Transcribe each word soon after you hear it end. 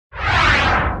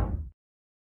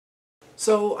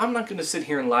So I'm not going to sit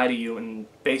here and lie to you and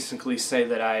basically say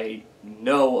that I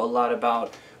know a lot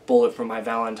about Bullet For My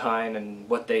Valentine and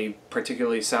what they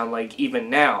particularly sound like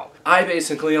even now. I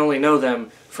basically only know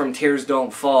them from Tears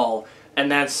Don't Fall,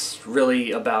 and that's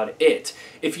really about it.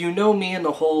 If you know me and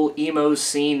the whole emo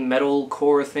scene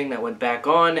metalcore thing that went back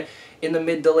on in the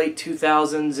mid to late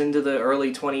 2000s into the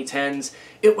early 2010s,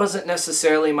 it wasn't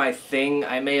necessarily my thing.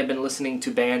 I may have been listening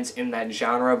to bands in that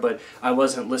genre, but I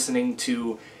wasn't listening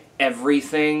to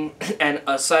everything. And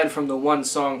aside from the one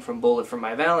song from Bullet For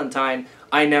My Valentine,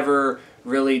 I never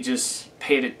really just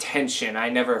paid attention. I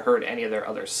never heard any of their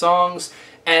other songs,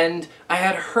 and I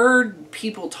had heard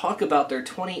people talk about their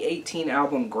 2018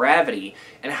 album Gravity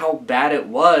and how bad it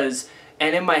was,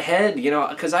 and in my head, you know,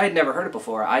 because I had never heard it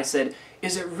before, I said,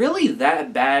 is it really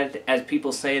that bad as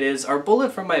people say it is? Are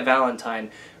Bullet For My Valentine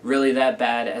really that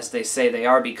bad as they say they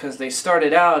are? Because they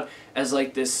started out as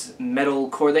like this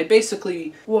metalcore. They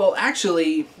basically, well,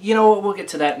 actually, you know what, we'll get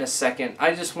to that in a second.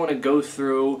 I just want to go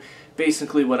through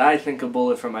basically what I think of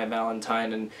Bullet For My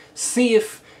Valentine and see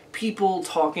if people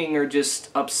talking are just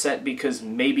upset because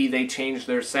maybe they changed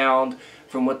their sound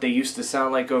from what they used to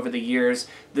sound like over the years,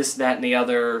 this, that, and the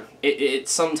other.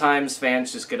 Sometimes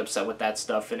fans just get upset with that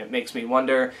stuff, and it makes me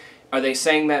wonder, are they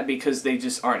saying that because they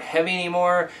just aren't heavy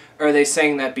anymore, or are they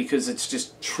saying that because it's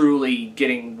just truly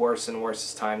getting worse and worse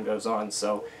as time goes on?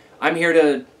 So I'm here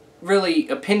to really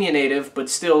opinionative, but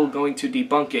still going to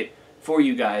debunk it for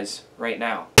you guys right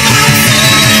now.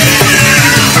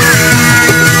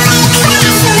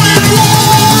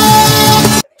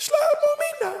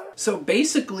 So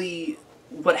basically,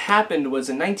 what happened was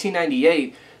in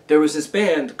 1998, there was this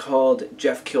band called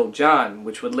Jeff Killed John,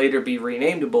 which would later be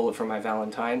renamed to Bullet For My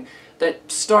Valentine,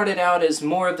 that started out as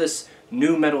more of this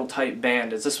nu metal type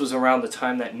band, as this was around the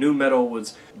time that nu metal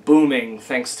was booming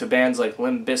thanks to bands like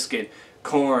Limp Bizkit,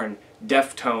 Korn,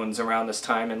 Deftones around this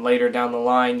time, and later down the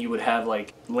line you would have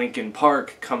like Linkin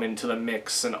Park come into the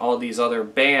mix and all these other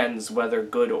bands, whether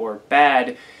good or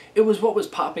bad. It was what was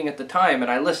popping at the time,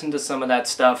 and I listened to some of that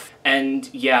stuff, and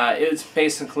yeah, it's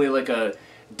basically like a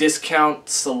discount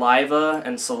Saliva,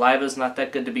 and Saliva's not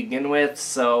that good to begin with,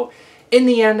 so in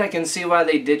the end I can see why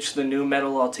they ditched the nu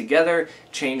metal altogether,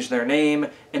 changed their name,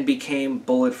 and became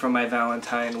Bullet For My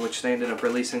Valentine, which they ended up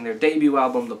releasing their debut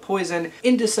album, The Poison,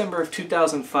 in December of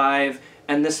 2005,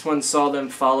 and this one saw them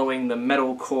following the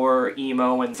metalcore,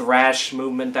 emo, and thrash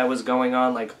movement that was going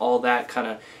on, like all that kind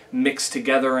of mixed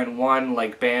together in one,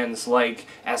 like bands like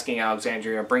Asking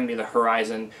Alexandria, Bring Me the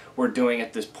Horizon were doing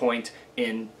at this point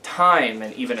in time,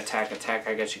 and even Attack Attack,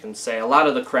 I guess you can say. A lot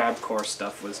of the crabcore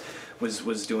stuff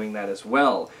was doing that as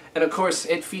well. And of course,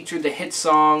 it featured the hit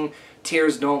song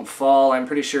Tears Don't Fall. I'm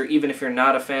pretty sure even if you're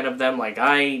not a fan of them, like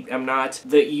I am not,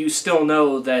 that you still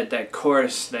know that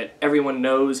chorus that everyone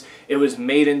knows. It was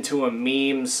made into a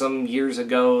meme some years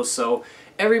ago, so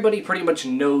everybody pretty much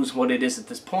knows what it is at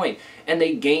this point. And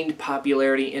they gained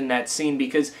popularity in that scene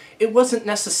because it wasn't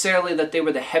necessarily that they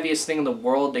were the heaviest thing in the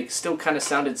world. They still kind of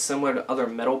sounded similar to other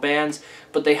metal bands,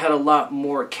 but they had a lot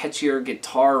more catchier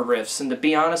guitar riffs. And to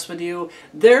be honest with you,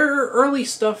 their early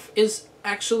stuff is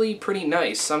actually pretty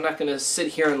nice. I'm not going to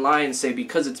sit here and lie and say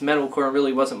because it's metalcore and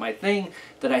really wasn't my thing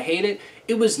that I hate it.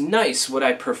 It was nice. Would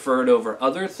I prefer it over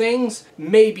other things?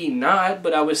 Maybe not,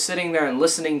 but I was sitting there and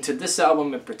listening to this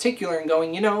album in particular and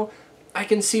going, you know, I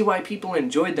can see why people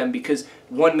enjoyed them, because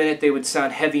one minute they would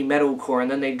sound heavy metalcore and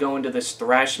then they'd go into this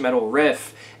thrash metal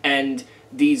riff, and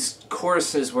these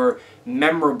choruses were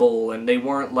memorable and they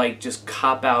weren't like just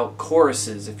cop-out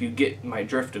choruses, if you get my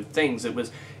drift of things. It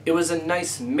was a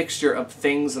nice mixture of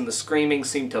things, and the screaming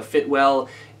seemed to fit well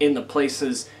in the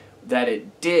places that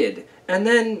it did. And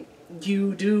then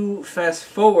you do fast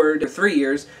forward 3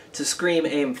 years to Scream,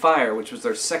 Aim, Fire, which was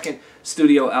their second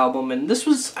studio album, and this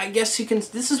was, I guess you can,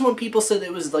 this is when people said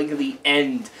it was like the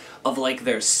end of like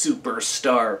their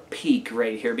superstar peak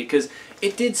right here, because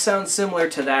it did sound similar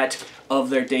to that of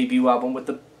their debut album with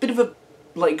a bit of a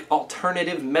like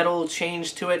alternative metal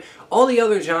change to it. All the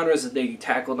other genres that they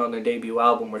tackled on their debut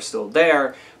album were still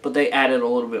there, but they added a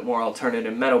little bit more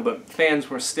alternative metal, but fans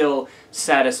were still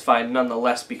satisfied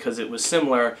nonetheless because it was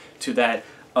similar to that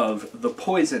of The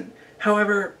Poison.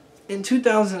 However, in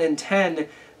 2010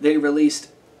 they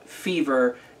released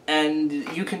Fever, and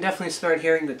you can definitely start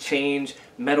hearing the change.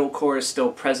 Metalcore is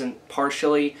still present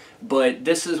partially, but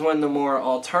this is when the more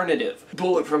alternative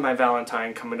Bullet For My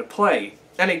Valentine come into play.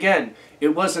 And again,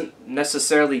 it wasn't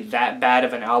necessarily that bad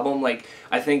of an album. Like,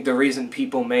 I think the reason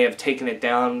people may have taken it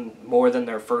down more than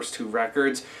their first two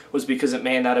records was because it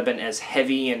may not have been as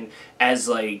heavy and as,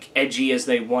 like, edgy as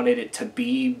they wanted it to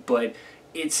be, but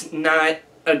it's not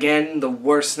again, the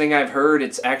worst thing I've heard.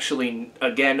 It's actually,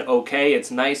 again, okay. It's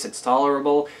nice. It's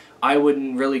tolerable. I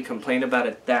wouldn't really complain about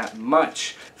it that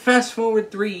much. Fast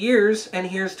forward 3 years, and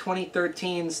here's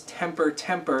 2013's Temper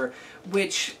Temper,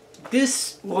 which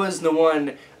this was the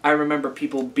one I remember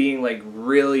people being like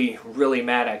really, really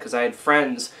mad at, because I had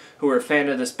friends who were a fan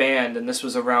of this band, and this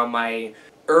was around my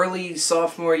early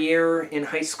sophomore year in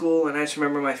high school, and I just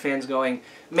remember my fans going,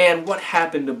 man, what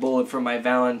happened to Bullet For My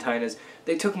Valentine is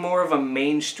they took more of a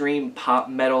mainstream pop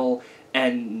metal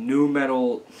and nu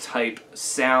metal type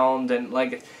sound, and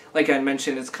like I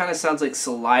mentioned, it kind of sounds like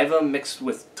Saliva mixed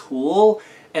with Tool,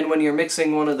 and when you're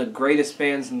mixing one of the greatest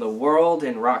bands in the world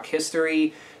in rock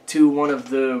history to one of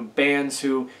the bands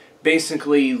who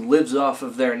basically lives off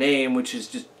of their name, which is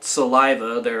just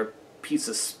Saliva, their piece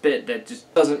of spit that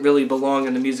just doesn't really belong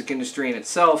in the music industry in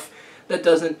itself, that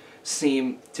doesn't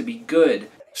seem to be good.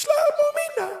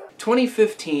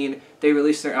 2015, they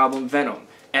released their album Venom,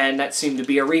 and that seemed to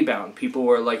be a rebound. People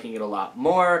were liking it a lot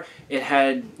more. It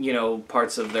had, you know,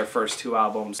 parts of their first 2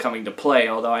 albums coming to play,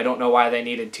 although I don't know why they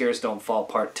needed Tears Don't Fall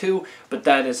Part 2, but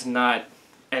that is not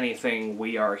anything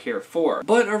we are here for.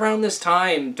 But around this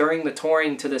time, during the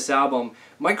touring to this album,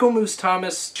 Michael Moose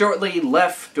Thomas shortly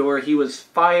left, or he was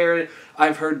fired.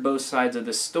 I've heard both sides of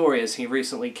this story, as he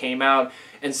recently came out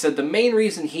and said the main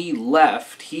reason he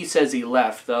left, he says he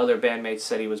left, the other bandmates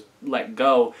said he was let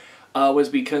go, was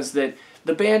because that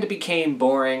the band became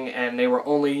boring and they were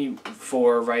only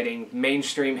for writing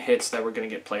mainstream hits that were going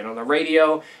to get played on the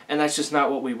radio, and that's just not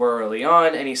what we were early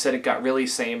on, and he said it got really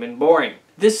same and boring.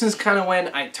 This is kind of when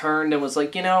I turned and was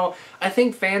like, you know, I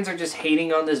think fans are just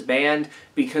hating on this band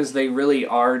because they really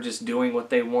are just doing what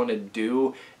they want to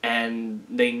do, and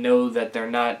they know that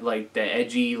they're not like the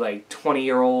edgy, like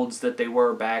 20-year-olds that they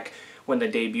were back when the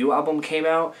debut album came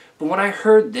out. But when I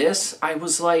heard this, I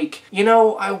was like, you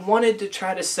know, I wanted to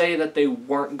try to say that they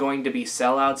weren't going to be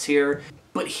sellouts here,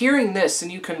 but hearing this,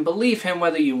 and you can believe him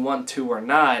whether you want to or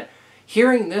not,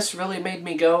 hearing this really made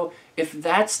me go, if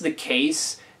that's the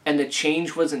case, and the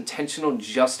change was intentional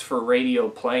just for radio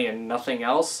play and nothing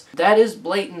else, that is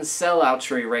blatant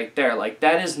selloutry right there. Like,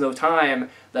 that is no time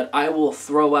that I will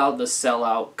throw out the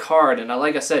sellout card. And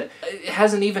like I said, it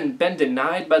hasn't even been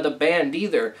denied by the band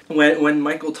either. When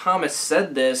Michael Thomas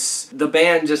said this, the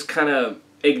band just kind of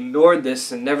ignored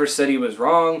this and never said he was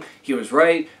wrong, he was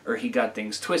right, or he got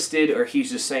things twisted, or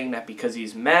he's just saying that because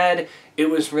he's mad. It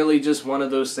was really just one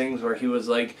of those things where he was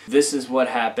like, this is what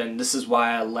happened, this is why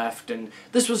I left, and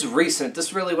this was recent.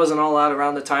 This really wasn't all out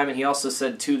around the time, and he also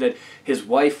said, too, that his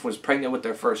wife was pregnant with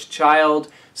their first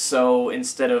child, so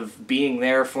instead of being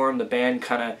there for him, the band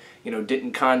kind of, you know,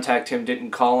 didn't contact him, didn't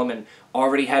call him, and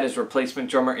already had his replacement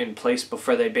drummer in place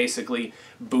before they basically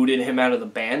booted him out of the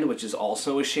band, which is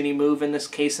also a shitty move in this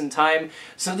case in time.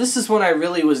 So this is when I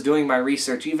really was doing my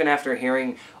research, even after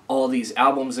hearing all these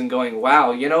albums and going,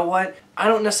 wow, you know what? I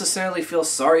don't necessarily feel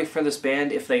sorry for this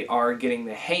band if they are getting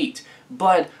the hate,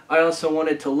 but I also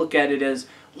wanted to look at it as,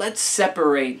 let's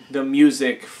separate the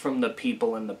music from the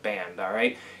people in the band,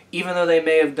 alright? Even though they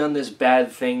may have done this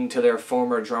bad thing to their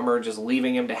former drummer, just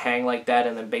leaving him to hang like that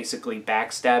and then basically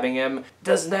backstabbing him,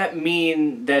 does that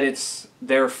mean that is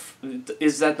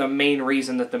that the main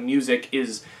reason that the music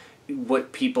is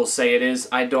what people say it is?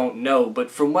 I don't know, but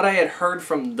from what I had heard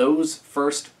from those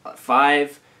first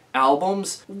 5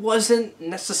 albums, wasn't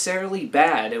necessarily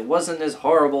bad. It wasn't as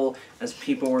horrible as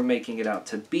people were making it out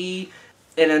to be.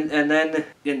 And then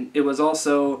it was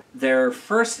also their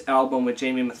first album with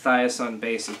Jamie Mathias on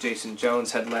bass, as Jason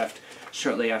Jones had left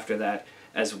shortly after that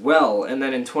as well. And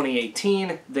then in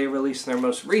 2018, they released their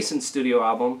most recent studio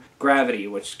album, Gravity,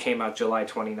 which came out July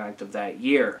 29th of that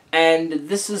year. And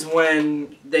this is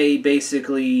when they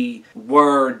basically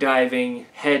were diving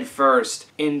headfirst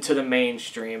into the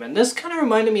mainstream. And this kind of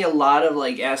reminded me a lot of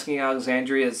like Asking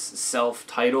Alexandria's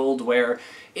self-titled, where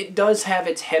it does have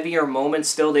its heavier moments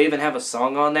still. They even have a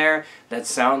song on there that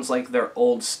sounds like their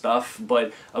old stuff,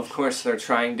 but of course they're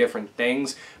trying different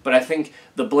things. But I think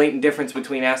the blatant difference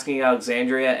between Asking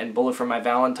Alexandria and Bullet For My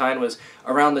Valentine was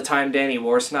around the time Danny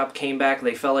Worsnop came back,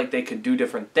 they felt like they could do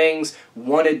different things,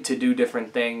 wanted to do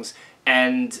different things,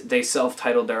 and they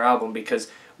self-titled their album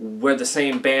because we're the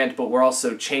same band, but we're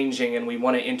also changing and we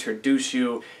want to introduce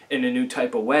you in a new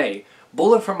type of way.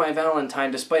 Bullet For My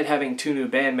Valentine, despite having 2 new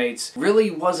bandmates,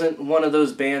 really wasn't one of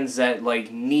those bands that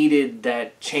like needed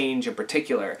that change in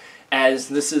particular, as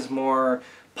this is more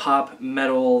pop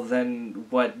metal than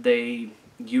what they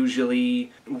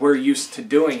usually were used to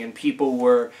doing, and people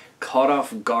were caught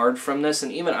off guard from this.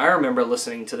 And even I remember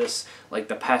listening to this like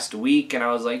the past week, and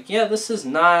I was like, yeah, this is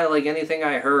not like anything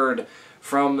I heard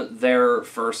from their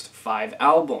first 5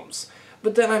 albums.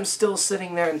 But then I'm still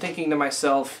sitting there and thinking to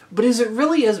myself, but is it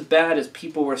really as bad as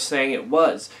people were saying it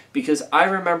was? Because I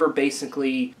remember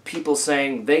basically people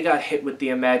saying they got hit with the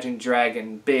Imagine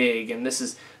Dragon big, and this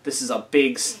is a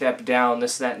big step down,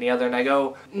 this, that, and the other. And I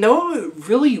go, no, it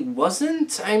really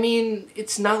wasn't. I mean,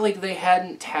 it's not like they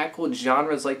hadn't tackled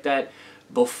genres like that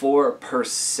before per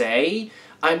se.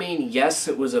 I mean, yes,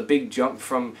 it was a big jump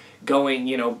from going,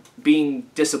 you know, being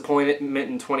disappointment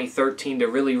in 2013 to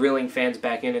really reeling fans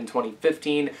back in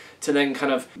 2015 to then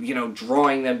kind of, you know,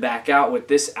 drawing them back out with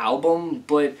this album.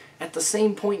 But at the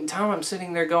same point in time, I'm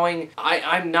sitting there going,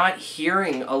 I'm not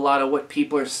hearing a lot of what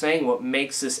people are saying, what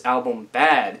makes this album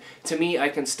bad. To me, I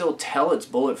can still tell it's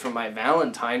Bullet For My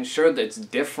Valentine. Sure, that's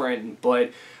different,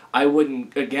 but I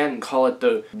wouldn't, again, call it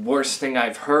the worst thing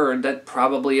I've heard. That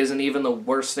probably isn't even the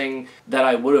worst thing that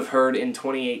I would have heard in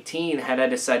 2018 had I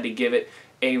decided to give it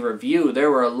a review.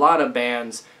 There were a lot of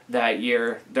bands that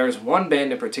year. There's one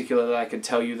band in particular that I could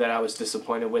tell you that I was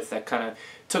disappointed with that kind of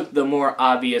took the more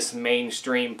obvious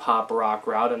mainstream pop rock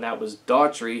route, and that was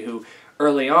Daughtry, who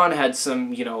early on had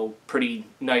some, you know, pretty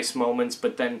nice moments,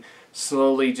 but then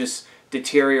slowly just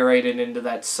deteriorated into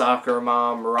that soccer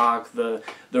mom rock, the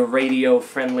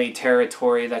radio-friendly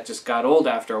territory that just got old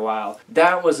after a while.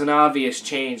 That was an obvious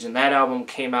change, and that album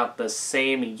came out the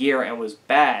same year and was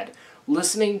bad.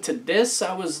 Listening to this,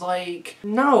 I was like,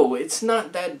 no, it's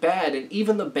not that bad, and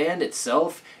even the band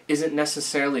itself isn't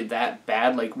necessarily that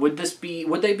bad. Like, would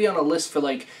they be on a list for,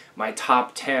 like, my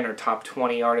top 10 or top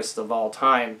 20 artists of all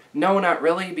time? No, not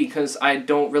really, because I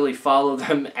don't really follow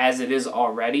them as it is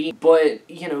already. But,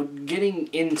 you know, getting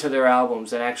into their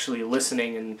albums and actually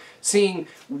listening and seeing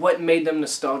what made them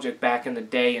nostalgic back in the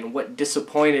day and what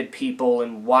disappointed people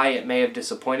and why it may have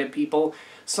disappointed people.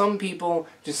 Some people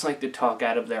just like to talk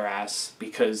out of their ass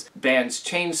because bands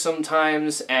change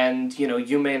sometimes and, you know,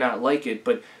 you may not like it,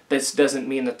 but this doesn't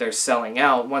mean that they're selling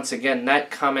out. Once again, that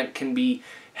comment can be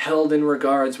held in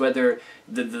regards whether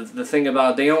the thing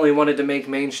about they only wanted to make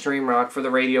mainstream rock for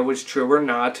the radio was true or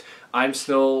not. I'm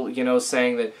still, you know,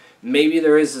 saying that maybe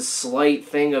there is a slight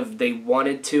thing of they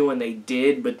wanted to and they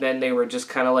did, but then they were just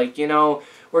kind of like, you know,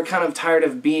 we're kind of tired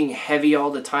of being heavy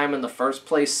all the time in the first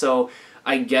place, so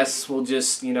I guess we'll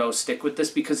just, you know, stick with this.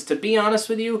 Because to be honest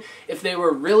with you, if they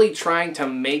were really trying to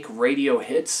make radio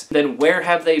hits, then where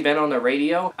have they been on the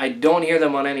radio? I don't hear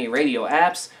them on any radio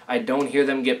apps. I don't hear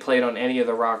them get played on any of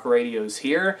the rock radios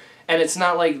here. And it's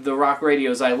not like the rock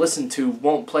radios I listen to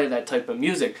won't play that type of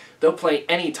music. They'll play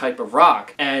any type of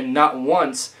rock. And not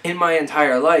once in my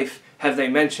entire life have they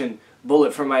mentioned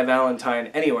Bullet For My Valentine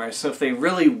anywhere. So if they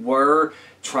really were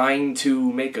trying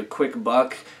to make a quick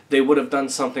buck, they would have done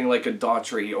something like a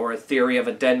Daughtry or a Theory of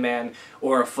a Dead Man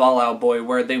or a Fall Out Boy,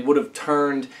 where they would have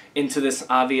turned into this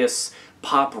obvious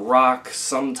pop rock,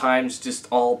 sometimes just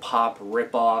all pop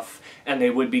ripoff, and they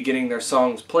would be getting their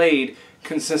songs played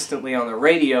consistently on the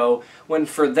radio, when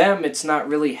for them it's not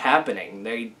really happening.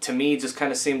 They, to me, just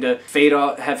kind of seem to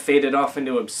have faded off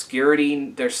into obscurity.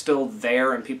 They're still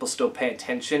there and people still pay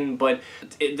attention, but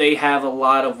they have a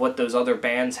lot of what those other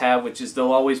bands have, which is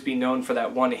they'll always be known for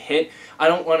that one hit. I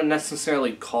don't want to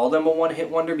necessarily call them a one-hit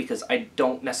wonder because I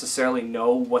don't necessarily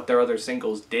know what their other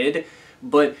singles did,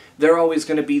 but they're always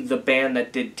going to be the band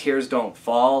that did Tears Don't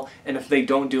Fall, and if they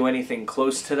don't do anything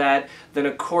close to that, then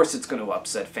of course it's going to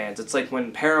upset fans. It's like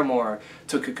when Paramore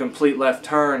took a complete left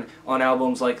turn on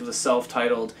albums like the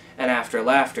self-titled and After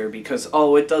Laughter, because,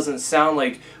 oh, it doesn't sound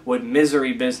like what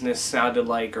Misery Business sounded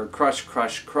like, or Crush,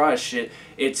 Crush, Crush,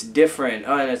 it's different,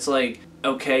 and it's like,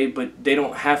 okay, but they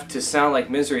don't have to sound like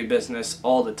Misery Business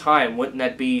all the time. Wouldn't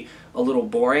that be a little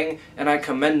boring? And I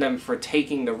commend them for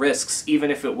taking the risks. Even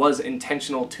if it was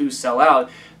intentional to sell out,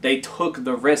 they took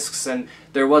the risks, and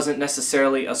there wasn't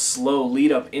necessarily a slow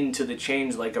lead up into the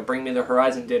change like a Bring Me the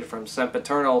Horizon did from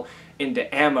Sempiternal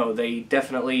into Ammo. They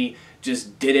definitely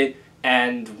just did it,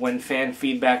 and when fan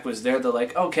feedback was there, they're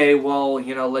like, okay, well,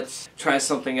 you know, let's try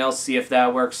something else, see if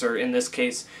that works, or in this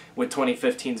case, with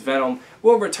 2015's Venom,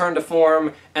 we'll return to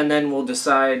form, and then we'll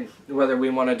decide whether we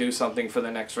want to do something for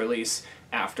the next release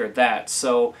after that.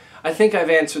 So I think I've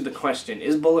answered the question.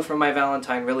 Is Bullet For My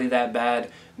Valentine really that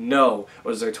bad? No.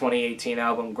 Was their 2018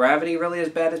 album Gravity really as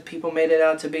bad as people made it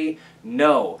out to be?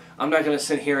 No. I'm not going to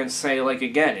sit here and say, like,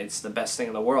 again, it's the best thing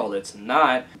in the world. It's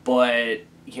not, but,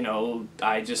 you know,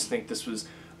 I just think this was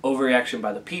overreaction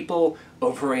by the people,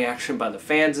 overreaction by the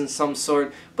fans in some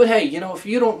sort. But hey, you know, if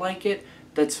you don't like it,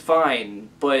 that's fine,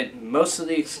 but most of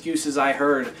the excuses I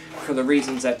heard for the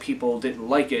reasons that people didn't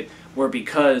like it were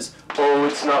because, oh,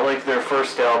 it's not like their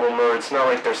first album, or it's not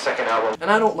like their second album.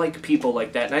 And I don't like people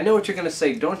like that, and I know what you're going to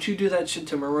say, don't you do that shit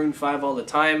to Maroon 5 all the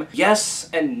time? Yes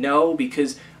and no,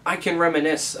 because I can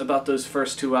reminisce about those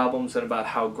first two albums and about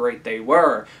how great they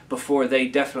were before they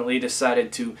definitely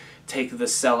decided to take the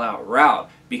sellout route.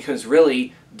 Because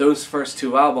really, those first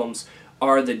two albums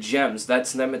are the gems.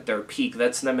 That's them at their peak.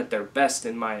 That's them at their best,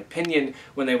 in my opinion,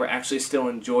 when they were actually still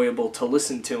enjoyable to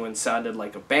listen to and sounded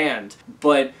like a band.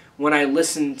 But when I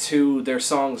listen to their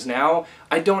songs now,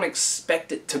 I don't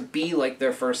expect it to be like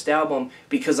their first album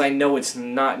because I know it's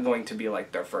not going to be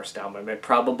like their first album. It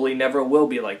probably never will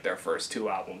be like their first two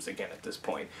albums again at this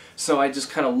point. So I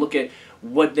just kind of look at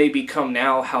what they become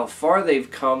now, how far they've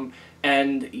come,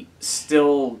 and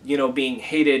still, you know, being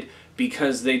hated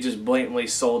because they just blatantly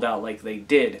sold out like they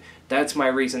did. That's my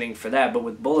reasoning for that. But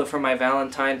with Bullet For My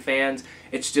Valentine fans,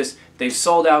 it's just they've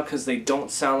sold out because they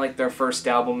don't sound like their first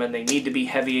album and they need to be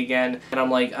heavy again. And I'm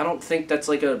like, I don't think that's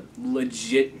like a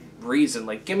legit reason.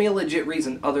 Like, give me a legit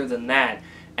reason other than that.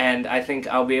 And I think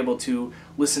I'll be able to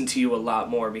listen to you a lot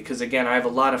more because, again, I have a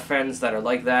lot of friends that are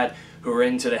like that who were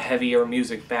into the heavier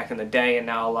music back in the day, and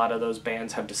now a lot of those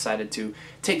bands have decided to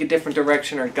take a different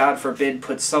direction or, God forbid,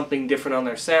 put something different on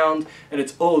their sound, and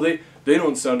it's, oh, they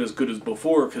don't sound as good as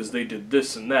before because they did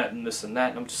this and that and this and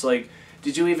that. And I'm just like,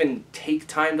 did you even take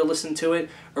time to listen to it,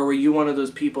 or were you one of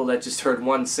those people that just heard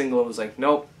one single and was like,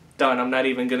 nope, done, I'm not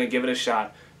even going to give it a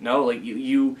shot? No, like,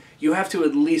 you have to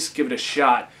at least give it a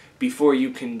shot before you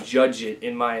can judge it,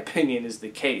 in my opinion, is the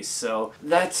case. So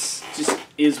that's just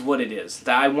is what it is.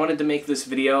 I wanted to make this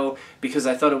video because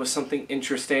I thought it was something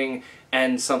interesting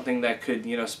and something that could,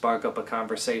 you know, spark up a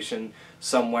conversation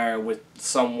somewhere with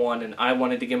someone, and I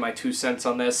wanted to give my 2 cents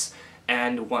on this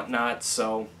and whatnot.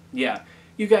 So yeah,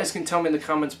 you guys can tell me in the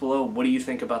comments below, what do you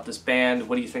think about this band?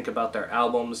 What do you think about their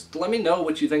albums? Let me know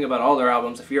what you think about all their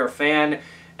albums. If you're a fan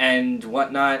and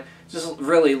whatnot, just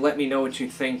really let me know what you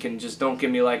think, and just don't give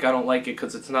me like, I don't like it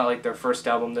because it's not like their first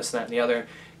album, this, that, and the other.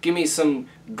 Give me some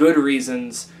good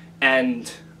reasons,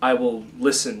 and I will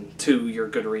listen to your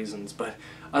good reasons. But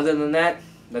other than that,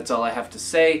 that's all I have to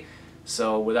say.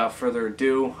 So without further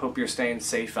ado, hope you're staying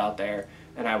safe out there,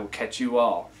 and I will catch you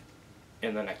all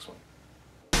in the next one.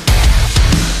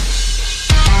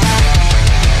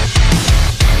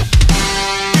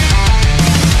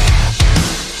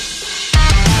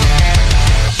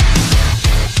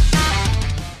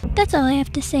 That's all I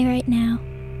have to say right now.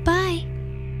 Bye.